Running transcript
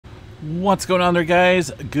What's going on there, guys?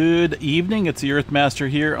 Good evening. It's the Earthmaster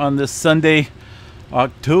here on this Sunday,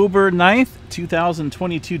 October 9th,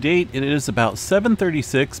 2022 date. It is about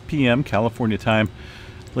 7:36 p.m. California time.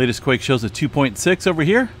 Latest quake shows a 2.6 over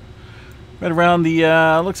here. Right around the,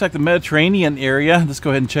 looks like the Mediterranean area. Let's go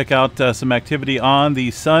ahead and check out some activity on the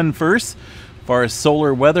sun first. As far as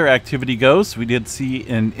solar weather activity goes, we did see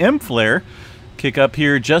an M flare kick up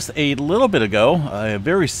here just a little bit ago. A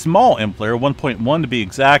very small M flare, 1.1 to be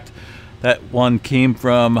exact. That one came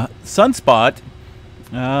from sunspot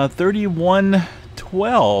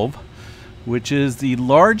 3112, which is the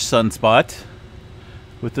large sunspot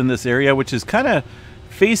within this area, which is kind of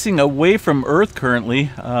facing away from Earth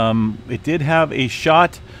currently. It did have a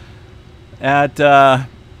shot at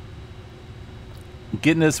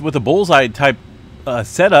getting us with a bullseye type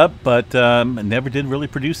setup, but never did really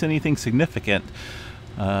produce anything significant.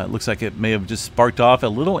 It looks like it may have just sparked off a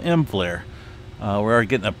little M flare. We're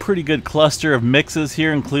getting a pretty good cluster of mixes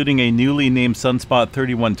here, including a newly named sunspot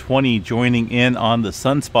 3120 joining in on the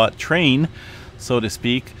sunspot train, so to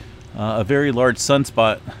speak. A very large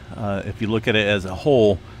sunspot if you look at it as a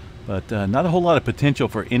whole, but not a whole lot of potential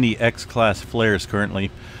for any X-class flares currently.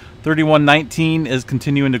 3119 is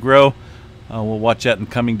continuing to grow. We'll watch that in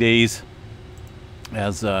coming days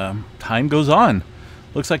as time goes on.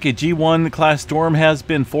 Looks like a G1 class storm has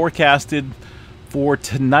been forecasted for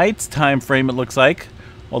tonight's time frame, it looks like,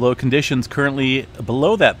 although conditions currently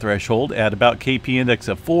below that threshold at about KP index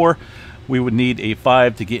of 4. We would need a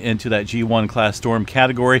 5 to get into that G1 class storm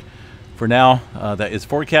category. For now, that is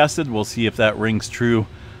forecasted. We'll see if that rings true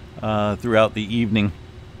throughout the evening.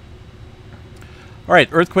 All right,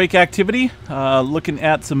 earthquake activity. Looking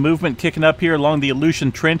at some movement kicking up here along the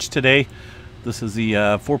Aleutian Trench today. This is the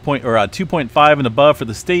 2.5 and above for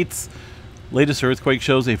the states. Latest earthquake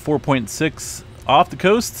shows a 4.6 off the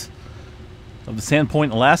coast of the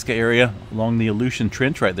Sandpoint, Alaska area along the Aleutian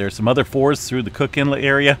Trench right there. Some other 4s through the Cook Inlet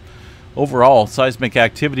area. Overall, seismic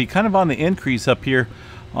activity kind of on the increase up here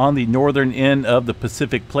on the northern end of the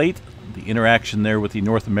Pacific Plate. The interaction there with the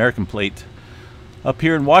North American Plate. Up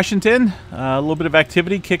here in Washington, a little bit of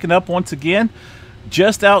activity kicking up once again.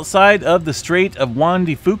 Just outside of the Strait of Juan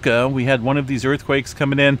de Fuca, we had one of these earthquakes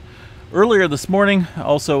coming in earlier this morning.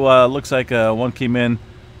 Also looks like one came in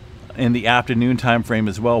the afternoon time frame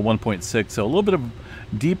as well, 1.6. So a little bit of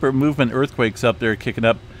deeper movement earthquakes up there kicking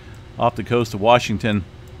up off the coast of Washington.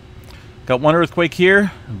 Got one earthquake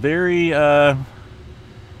here, very and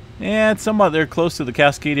somewhat there close to the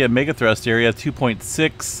Cascadia megathrust area,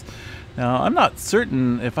 2.6. Now I'm not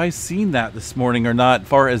certain if I've seen that this morning or not as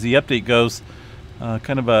far as the update goes.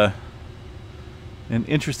 Kind of an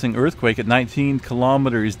interesting earthquake at 19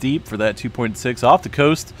 kilometers deep for that 2.6 off the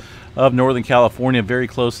coast of Northern California, very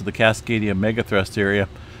close to the Cascadia megathrust area.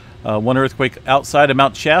 One earthquake outside of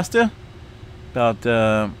Mount Shasta, about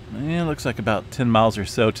looks like about 10 miles or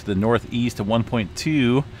so to the northeast of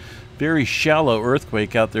 1.2. Very shallow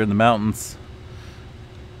earthquake out there in the mountains.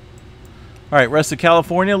 All right, rest of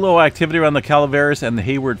California, a little activity around the Calaveras and the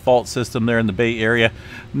Hayward Fault system there in the Bay Area.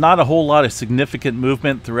 Not a whole lot of significant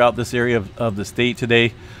movement throughout this area of the state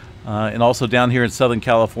today. And also down here in Southern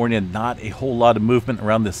California, not a whole lot of movement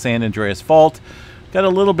around the San Andreas Fault. Got a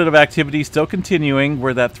little bit of activity still continuing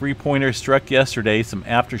where that 3-pointer struck yesterday. Some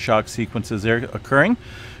aftershock sequences there occurring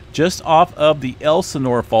just off of the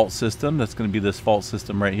Elsinore Fault system. That's going to be this fault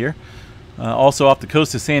system right here. Also off the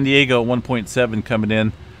coast of San Diego, 1.7 coming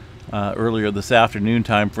in earlier this afternoon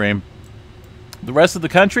time frame. The rest of the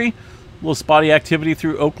country, a little spotty activity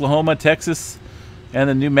through Oklahoma, Texas, and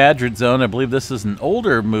the New Madrid zone. I believe this is an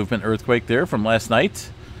older movement earthquake there from last night.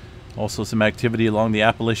 Also some activity along the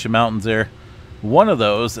Appalachian Mountains there. One of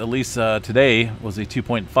those, at least today, was a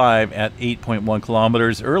 2.5 at 8.1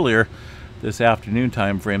 kilometers earlier this afternoon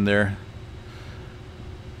time frame there.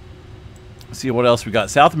 See what else we got.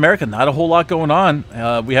 South America, not a whole lot going on.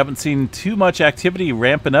 We haven't seen too much activity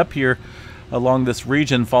ramping up here along this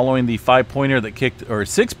region following the 5-pointer that kicked, or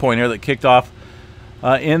 6-pointer that kicked off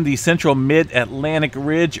in the central mid-Atlantic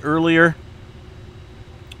ridge earlier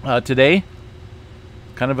today.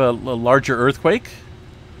 Kind of a larger earthquake,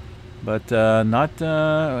 but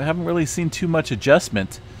haven't really seen too much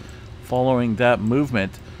adjustment following that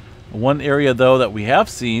movement. One area, though, that we have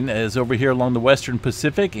seen is over here along the western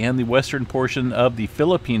Pacific and the western portion of the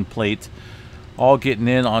Philippine Plate, all getting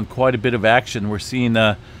in on quite a bit of action. We're seeing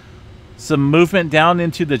some movement down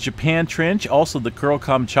into the Japan Trench, also the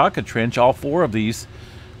Kuril-Kamchatka Trench, all 4 of these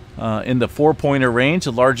in the 4-pointer range.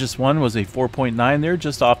 The largest one was a 4.9 there,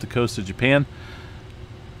 just off the coast of Japan.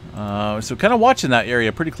 So kind of watching that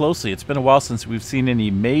area pretty closely. It's been a while since we've seen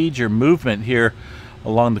any major movement here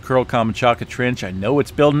along the Kuril-Kamchatka Trench. I know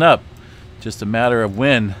it's building up. Just a matter of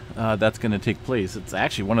when that's going to take place. It's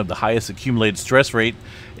actually one of the highest accumulated stress rate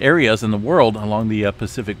areas in the world along the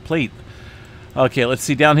Pacific Plate. Okay, let's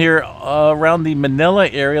see down here around the Manila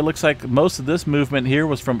area. Looks like most of this movement here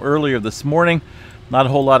was from earlier this morning. Not a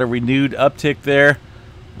whole lot of renewed uptick there.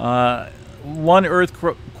 One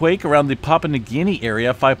earthquake around the Papua New Guinea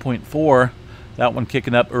area, 5.4. That one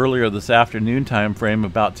kicking up earlier this afternoon time frame,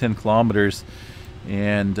 about 10 kilometers.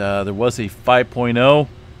 And there was a 5.0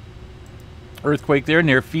 earthquake there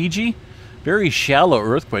near Fiji. Very shallow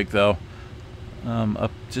earthquake though,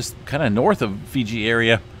 up just kind of north of Fiji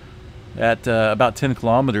area at about 10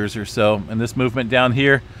 kilometers or so. And this movement down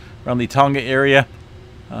here around the Tonga area,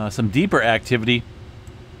 some deeper activity,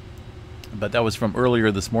 but that was from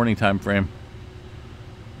earlier this morning time frame.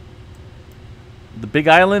 The Big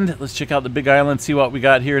Island, let's check out the Big Island, see what we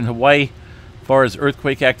got here in Hawaii as far as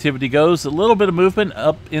earthquake activity goes. A little bit of movement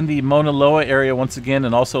up in the Mauna Loa area once again,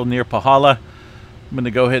 and also near Pahala. I'm going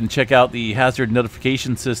to go ahead and check out the hazard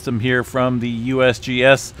notification system here from the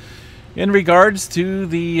USGS in regards to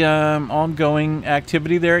the ongoing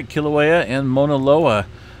activity there at Kilauea and Mauna Loa.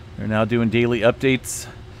 They're now doing daily updates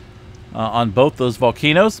on both those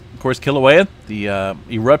volcanoes. Of course, Kilauea, the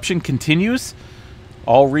eruption continues.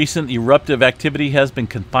 All recent eruptive activity has been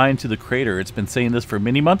confined to the crater. It's been saying this for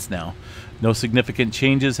many months now. No significant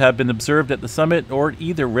changes have been observed at the summit or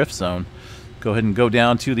either rift zone. Go ahead and go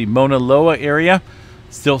down to the Mauna Loa area.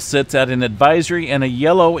 Still sits at an advisory and a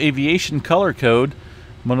yellow aviation color code.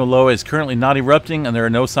 Mauna Loa is currently not erupting, and there are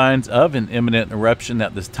no signs of an imminent eruption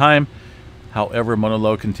at this time. However, Mauna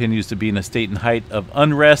Loa continues to be in a state and height of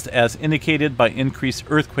unrest, as indicated by increased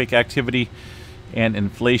earthquake activity and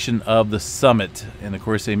inflation of the summit. And of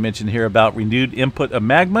course, they mentioned here about renewed input of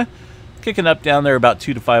magma kicking up down there about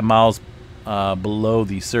 2 to 5 miles below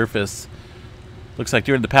the surface. Looks like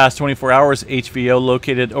during the past 24 hours, HVO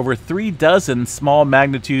located over 3 dozen small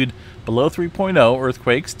magnitude below 3.0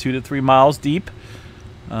 earthquakes, 2 to 3 miles deep,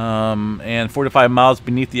 and 4 to 5 miles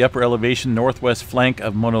beneath the upper elevation northwest flank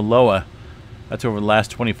of Mauna Loa. That's over the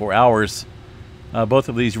last 24 hours. Both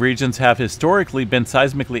of these regions have historically been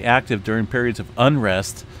seismically active during periods of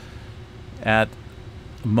unrest at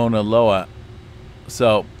Mauna Loa.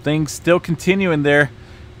 So things still continuing there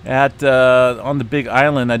at on the Big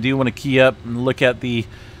Island. I do want to key up and look at the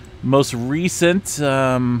most recent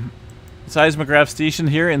seismograph station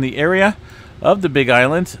here in the area of the Big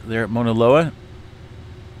Island there at Mauna Loa.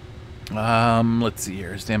 Let's see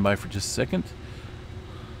here. Stand by for just a second.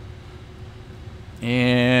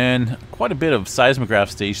 And quite a bit of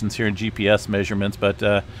seismograph stations here in GPS measurements, but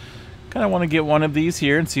kind of want to get one of these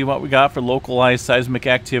here and see what we got for localized seismic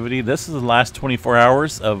activity. This is the last 24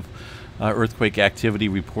 hours of earthquake activity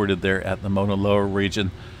reported there at the Mauna Loa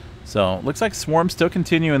region. So looks like swarms still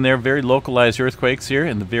continuing there. Very localized earthquakes here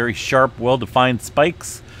and the very sharp, well-defined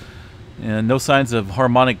spikes. And no signs of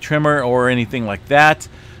harmonic tremor or anything like that.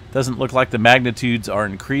 Doesn't look like the magnitudes are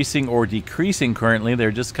increasing or decreasing currently.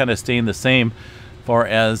 They're just kind of staying the same as far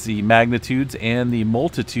as the magnitudes and the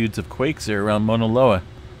multitudes of quakes there around Mauna Loa.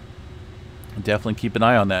 Definitely keep an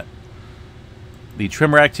eye on that. The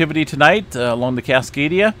tremor activity tonight along the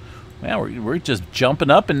Cascadia, well, we're just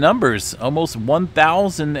jumping up in numbers. Almost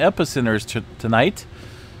 1,000 epicenters tonight,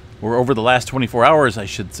 or over the last 24 hours, I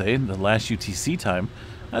should say, the last UTC time.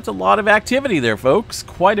 That's a lot of activity there, folks.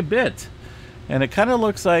 Quite a bit. And it kind of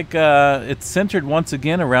looks like it's centered once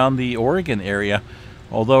again around the Oregon area.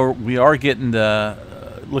 Although we are getting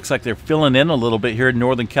looks like they're filling in a little bit here in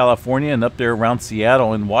Northern California and up there around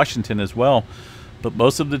Seattle and Washington as well. But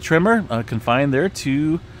most of the tremor confined there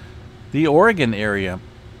to the Oregon area.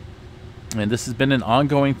 And this has been an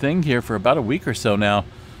ongoing thing here for about a week or so now.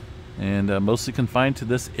 And mostly confined to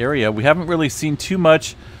this area. We haven't really seen too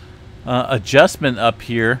much adjustment up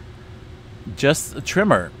here. Just a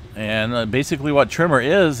tremor. And basically what tremor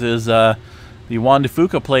is the Juan de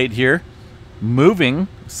Fuca plate here moving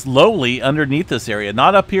slowly underneath this area.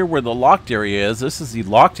 Not up here where the locked area is. This is the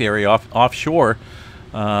locked area offshore.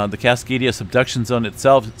 The Cascadia subduction zone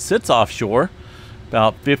itself sits offshore,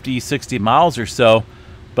 about 50, 60 miles or so.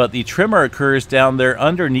 But the tremor occurs down there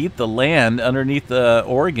underneath the land, underneath the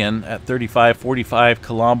Oregon at 35, 45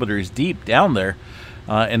 kilometers deep down there.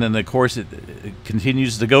 And then, of course, it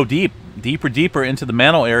continues to go deeper into the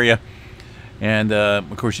mantle area. And,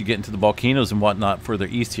 of course, you get into the volcanoes and whatnot further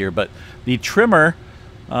east here. But the tremor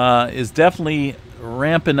is definitely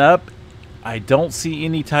ramping up. I don't see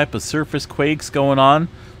any type of surface quakes going on.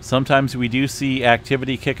 Sometimes we do see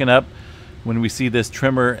activity kicking up when we see this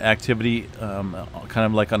tremor activity kind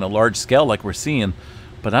of like on a large scale like we're seeing.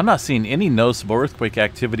 But I'm not seeing any noticeable earthquake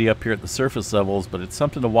activity up here at the surface levels, but it's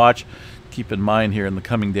something to watch, keep in mind here in the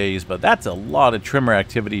coming days. But that's a lot of tremor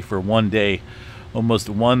activity for one day. Almost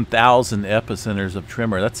 1,000 epicenters of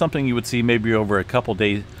tremor. That's something you would see maybe over a couple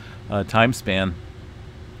day time span.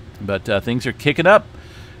 But things are kicking up.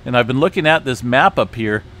 And I've been looking at this map up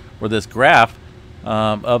here, or this graph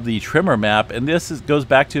of the tremor map, and this goes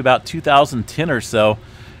back to about 2010 or so.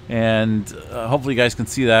 And hopefully you guys can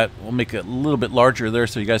see that. We'll make it a little bit larger there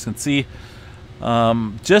so you guys can see.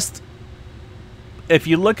 Just if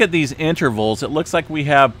you look at these intervals, it looks like we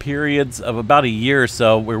have periods of about a year or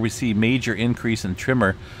so where we see major increase in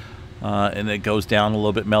tremor, and it goes down a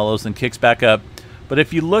little bit, mellows, and kicks back up. But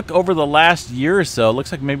if you look over the last year or so, it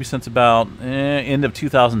looks like maybe since about end of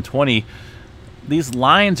 2020, these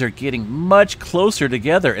lines are getting much closer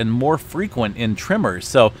together and more frequent in tremors.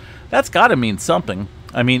 So that's got to mean something.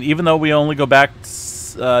 I mean, even though we only go back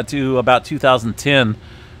to about 2010, you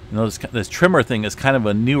know, this tremor thing is kind of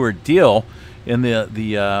a newer deal in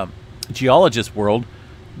the geologist world,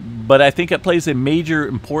 but I think it plays a major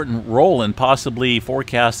important role in possibly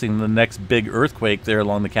forecasting the next big earthquake there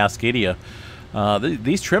along the Cascadia.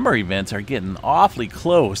 These tremor events are getting awfully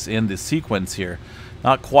close in the sequence here.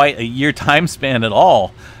 Not quite a year time span at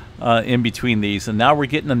all in between these, and now we're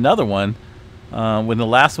getting another one. When the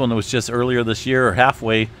last one was just earlier this year, or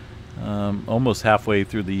halfway, almost halfway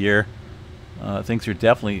through the year, things are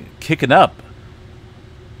definitely kicking up.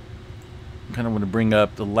 I kind of want to bring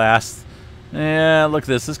up the last. Look at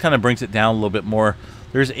this. This kind of brings it down a little bit more.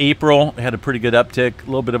 There's April. We had a pretty good uptick, a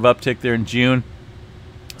little bit of uptick there in June,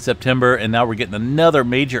 September, and now we're getting another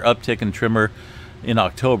major uptick in tremor in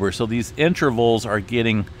October. So these intervals are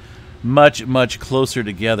getting much, much closer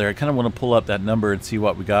together. I kind of want to pull up that number and see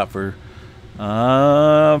what we got for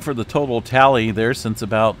the total tally there since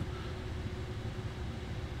about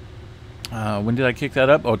when did I kick that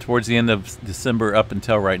up? Oh, towards the end of December up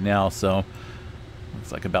until right now. So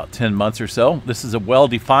looks like about 10 months or so. This is a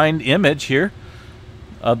well-defined image here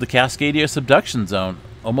of the Cascadia subduction zone.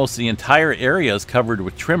 Almost the entire area is covered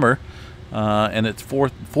with tremor, and it's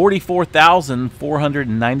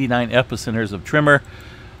 44,499 epicenters of tremor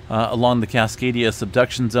along the Cascadia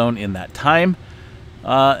subduction zone in that time.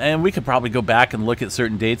 And we could probably go back and look at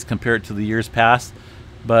certain dates compared to the years past,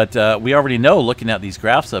 but we already know, looking at these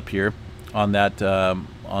graphs up here on that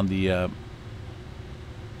on the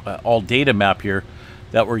all data map here,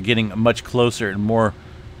 that we're getting much closer and more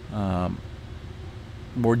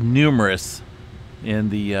numerous in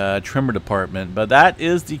the tremor department. But that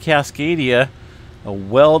is the Cascadia, a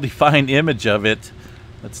well-defined image of it.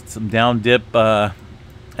 That's some down dip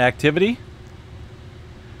activity.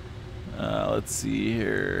 Let's see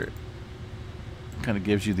here. Kind of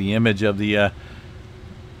gives you the image of the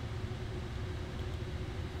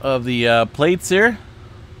plates here.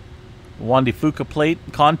 Juan de Fuca plate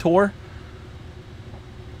contour.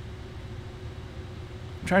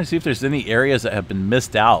 I'm trying to see if there's any areas that have been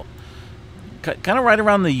missed out. Kind of right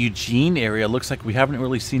around the Eugene area, looks like we haven't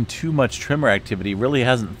really seen too much tremor activity. Really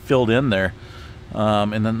hasn't filled in there.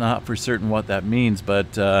 And I'm not for certain what that means,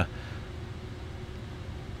 but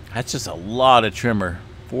that's just a lot of tremor.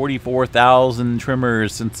 44,000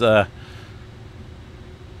 tremors since the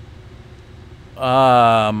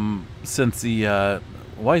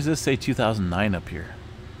why does this say 2009 up here?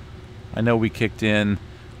 I know we kicked in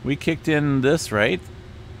this, right?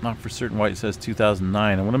 Not for certain why it says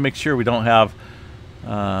 2009. I want to make sure we don't have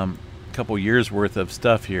a couple years worth of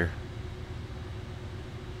stuff here.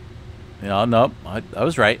 Yeah, no, I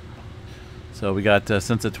was right. So we got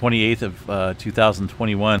since the 28th of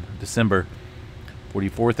 2021, December,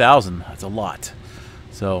 44,000. That's a lot.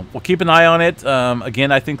 So we'll keep an eye on it.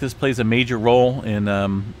 Again, I think this plays a major role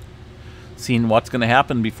in seeing what's going to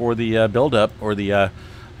happen before the buildup, or the, I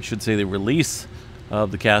should say, the release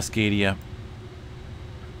of the Cascadia.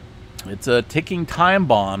 It's a ticking time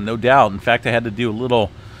bomb, no doubt. In fact, I had to do a little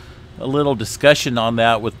discussion on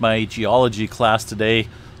that with my geology class today.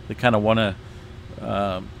 They kind of wanted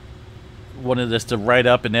us to write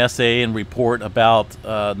up an essay and report about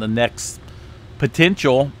the next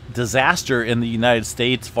potential disaster in the United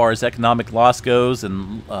States as far as economic loss goes,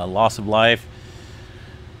 and loss of life,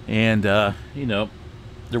 and you know,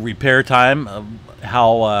 the repair time of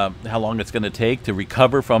how long it's going to take to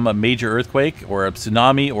recover from a major earthquake or a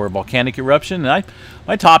tsunami or a volcanic eruption. And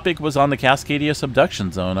my topic was on the Cascadia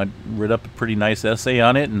subduction zone. I wrote up a pretty nice essay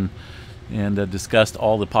on it, and discussed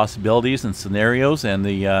all the possibilities and scenarios and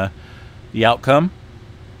the outcome.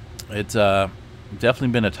 It's definitely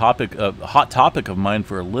been a hot topic of mine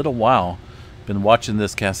for a little while. Been watching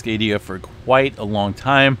this Cascadia for quite a long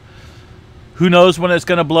time. Who knows when it's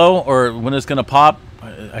going to blow or when it's going to pop?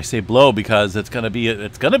 I say blow because it's gonna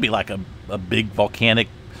be like a big volcanic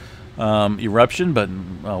eruption, but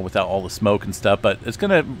without all the smoke and stuff. But it's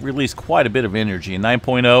gonna release quite a bit of energy.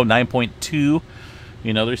 9.0, 9.2.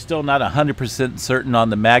 You know, they're still not 100% certain on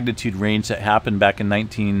the magnitude range that happened back in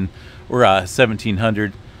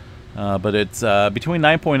 1700, but it's between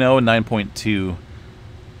 9.0 and 9.2.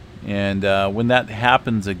 And when that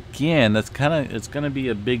happens again, it's going to be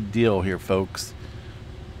a big deal here, folks.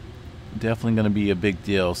 Definitely going to be a big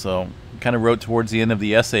deal. So, kind of wrote towards the end of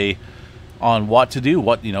the essay on what to do,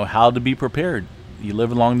 how to be prepared. You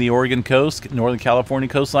live along the Oregon coast, Northern California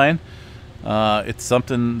coastline. It's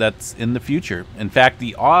something that's in the future. In fact,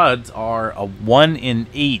 the odds are a 1 in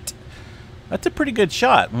 8. That's a pretty good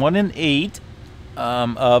shot. 1 in 8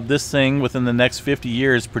 of this thing within the next 50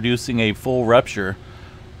 years producing a full rupture,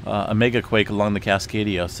 a megaquake along the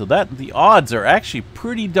Cascadia. So that the odds are actually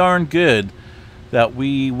pretty darn good that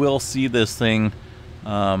we will see this thing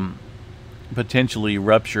potentially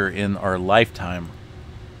rupture in our lifetime.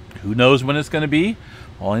 Who knows when it's going to be?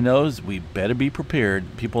 All I know is we better be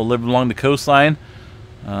prepared. People live along the coastline.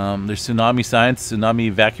 There's tsunami signs, tsunami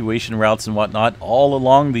evacuation routes and whatnot all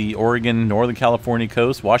along the Oregon, Northern California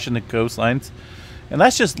coast, Washington coastlines. And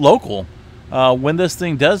that's just local. When this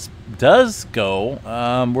thing does go,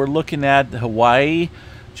 we're looking at Hawaii,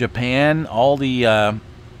 Japan, all the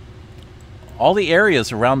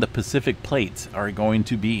areas around the Pacific Plate are going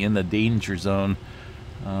to be in the danger zone.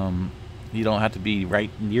 You don't have to be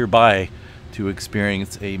right nearby to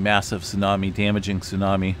experience a massive tsunami, damaging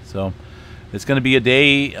tsunami. So it's going to be a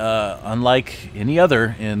day unlike any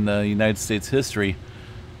other in the United States history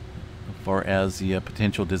as far as the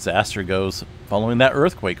potential disaster goes following that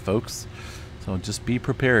earthquake, folks. So just be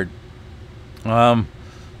prepared.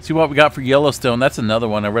 See what we got for Yellowstone. That's another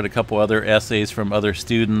one. I read a couple other essays from other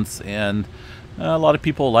students, and a lot of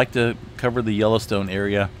people like to cover the Yellowstone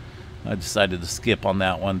area. I decided to skip on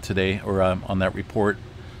that one today, or on that report.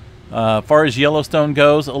 As far as Yellowstone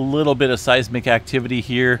goes, a little bit of seismic activity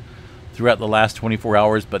here throughout the last 24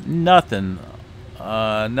 hours, but nothing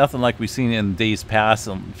like we've seen in days past.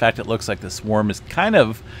 In fact, it looks like the swarm is kind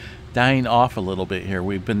of dying off a little bit here.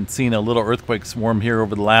 We've been seeing a little earthquake swarm here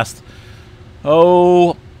over the last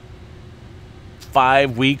 5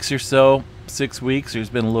 weeks or so, 6 weeks. There's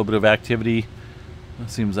been a little bit of activity. It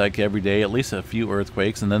seems like every day, at least a few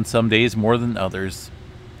earthquakes, and then some days more than others.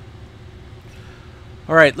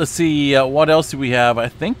 All right, let's see. What else do we have? I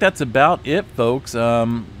think that's about it, folks.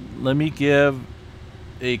 Let me give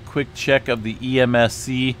a quick check of the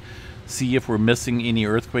EMSC, see if we're missing any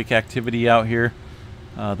earthquake activity out here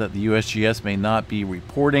that the USGS may not be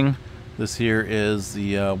reporting. This here is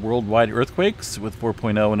the worldwide earthquakes with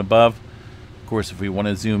 4.0 and above. Of course, if we want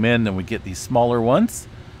to zoom in, then we get these smaller ones.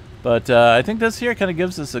 But I think this here kind of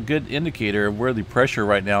gives us a good indicator of where the pressure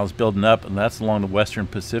right now is building up, and that's along the Western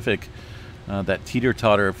Pacific. That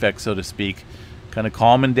teeter-totter effect, so to speak, kind of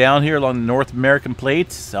calming down here along the North American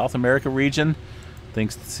plate, South America region.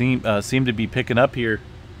 Things seem to be picking up here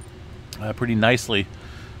pretty nicely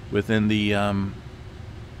within the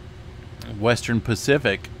Western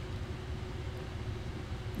Pacific.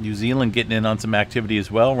 New Zealand getting in on some activity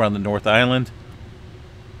as well around the North Island.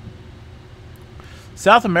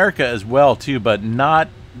 South America as well too, but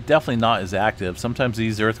definitely not as active. Sometimes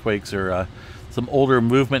these earthquakes are some older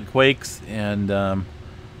movement quakes and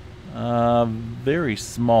very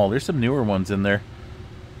small. There's some newer ones in there,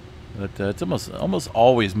 but it's almost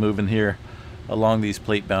always moving here along these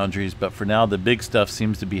plate boundaries. But for now, the big stuff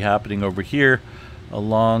seems to be happening over here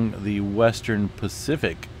along the Western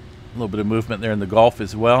Pacific. A little bit of movement there in the Gulf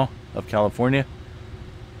as well of California.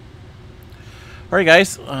 All right,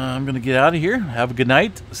 guys, I'm going to get out of here. Have a good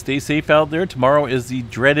night. Stay safe out there. Tomorrow is the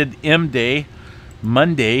dreaded M Day,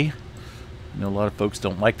 Monday. I know a lot of folks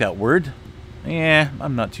don't like that word.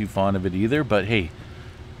 I'm not too fond of it either, but hey,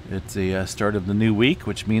 it's a start of the new week,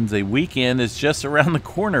 which means a weekend is just around the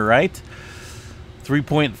corner, right?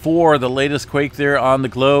 3.4, the latest quake there on the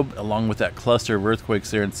globe, along with that cluster of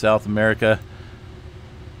earthquakes there in South America.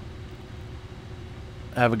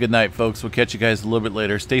 Have a good night, folks. We'll catch you guys a little bit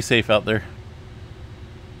later. Stay safe out there.